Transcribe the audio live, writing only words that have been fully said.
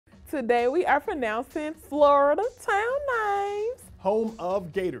Today we are pronouncing Florida town names. Home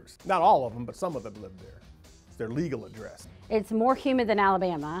of Gators. Not all of them, but some of them live there. It's their legal address. It's more humid than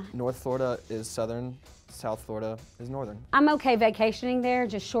Alabama. North Florida is southern, South Florida is northern. I'm okay vacationing there,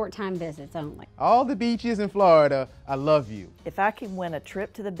 just short-time visits only. All the beaches in Florida, I love you. If I could win a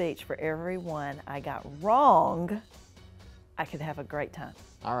trip to the beach for every one I got wrong, I could have a great time.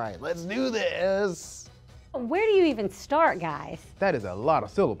 All right, let's do this. Where do you even start, guys? That is a lot of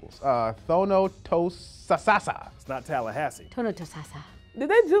syllables. Thonotosasa. It's not Tallahassee. Tonotosasa. Did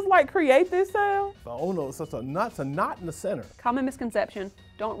they just like create this sound? Oh no, it's a knot in the center. Common misconception,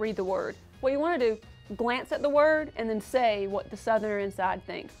 don't read the word. What you want to do, glance at the word and then say what the southerner inside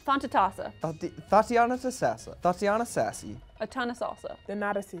thinks. Fontatasa, Tatiana Tassasa. Tatiana Sassy. a ton of salsa. The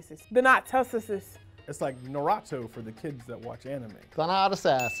Nauticis. The Nauticis. It's like Naruto for the kids that watch anime.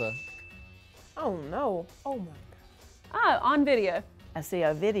 Glanadasasa. Oh no. Oh my God. Ah, on video. I see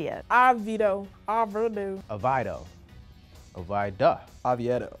a video. Avito. Avado. Avido. Avida.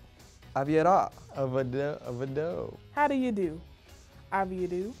 Aviedo. Aviera. Avado. How do you do?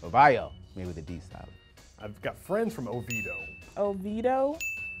 Avito. Avio. Maybe with a D style. I've got friends from Oviedo. Oviedo.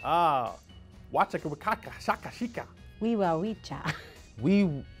 Ah, Wachaka Wakaka Shaka Shika. Wiwa wicha.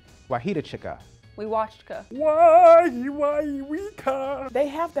 We Wahida Chica. We watched Ka. Why wika? They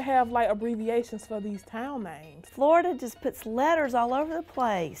have to have like abbreviations for these town names. Florida just puts letters all over the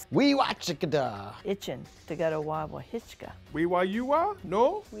place. We watchikada. Itching to go to Wawahitchka. We why you are?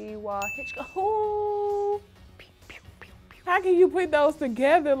 No? We wa hitchka. Oh. How can you put those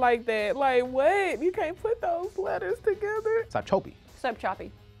together like that? Like what? You can't put those letters together. Sachopi. Soap choppy.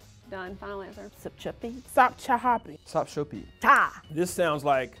 Done. Final answer. Sipchuppy. Sop chahapi. Sop Shopi. Ta. This sounds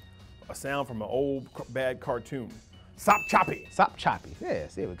like a sound from an old bad cartoon. Sop choppy. Sop choppy.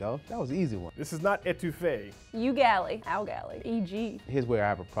 Yes, there we go. That was an easy one. This is not etouffee. You galley. Ow galley. E.g. Here's where I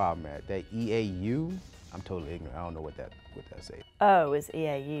have a problem at. That EAU, I'm totally ignorant. I don't know what that says. O is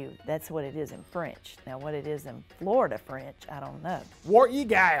EAU. That's what it is in French. Now what it is in Florida French, I don't know. War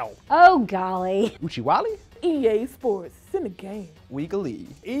egal. Oh, golly. Uchiwali? EA Sports. It's in the game. Weekly.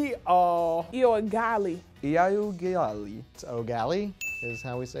 Iogali. Iayu Giali. It's O'Galley is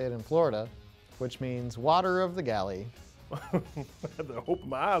how we say it in Florida, which means water of the galley. I had to open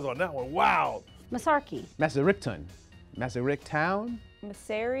my eyes on that one. Wow. Masarki. Massarycton. Massaryk Town?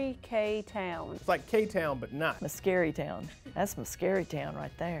 Masari K Town. It's like K-Town, but not. Muscary Town. That's Muscary Town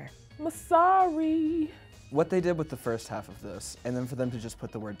right there. Masari. What they did with the first half of this, and then for them to just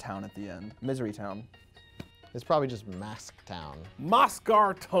put the word town at the end. Misery Town. It's probably just Mask Town.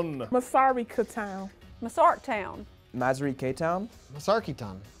 Moscarton. Masari Town. Masark Town. Mazari K-Town. Masarki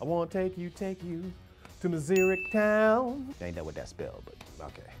Town. I want to take you to Missouri Town. I ain't know what that spelled, but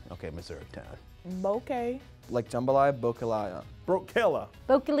okay. Okay, Missouri Town. Bokeh. Like Jambalaya, Bokalaya. Brokella.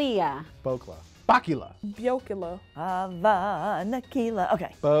 Bokalia. Bokla. Bakula. Biokula. Nakila.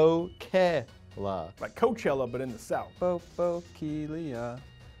 Okay. Bokela. Like Coachella, but in the South. Bokilia.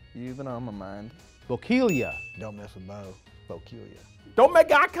 You've been on my mind. Bokelia. Don't mess with Bo. Bokelia. Don't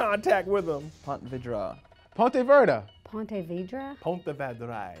make eye contact with them. Pont Vidra. Ponte Verda. Ponte Vedra. Ponte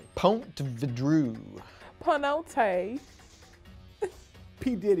Vedrai. Pont Vidru. Panote.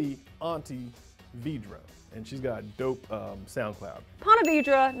 P. Diddy, Auntie Vidra. And she's got a dope SoundCloud.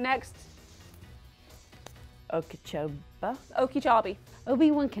 Pontevedra. Next. Okeechobee. Okeechobee.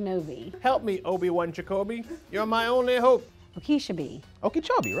 Obi-Wan Kenobi. Help me, Obi-Wan Jacoby. You're my only hope. Okeshabi.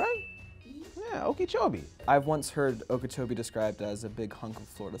 Okeechobee, right? Yeah, Okeechobee. I've once heard Okeechobee described as a big hunk of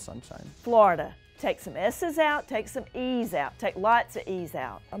Florida sunshine. Florida. Take some S's out, take some E's out, take lots of E's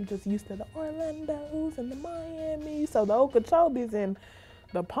out. I'm just used to the Orlandos and the Miamis, so the Okeechobees and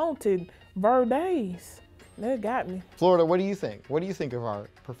the Ponte Verdes. That got me. Florida, what do you think? What do you think of our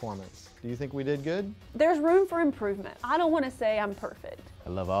performance? Do you think we did good? There's room for improvement. I don't want to say I'm perfect.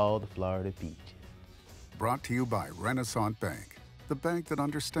 I love all the Florida beaches. Brought to you by Renaissance Bank, the bank that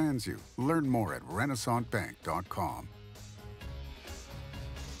understands you. Learn more at renaissancebank.com.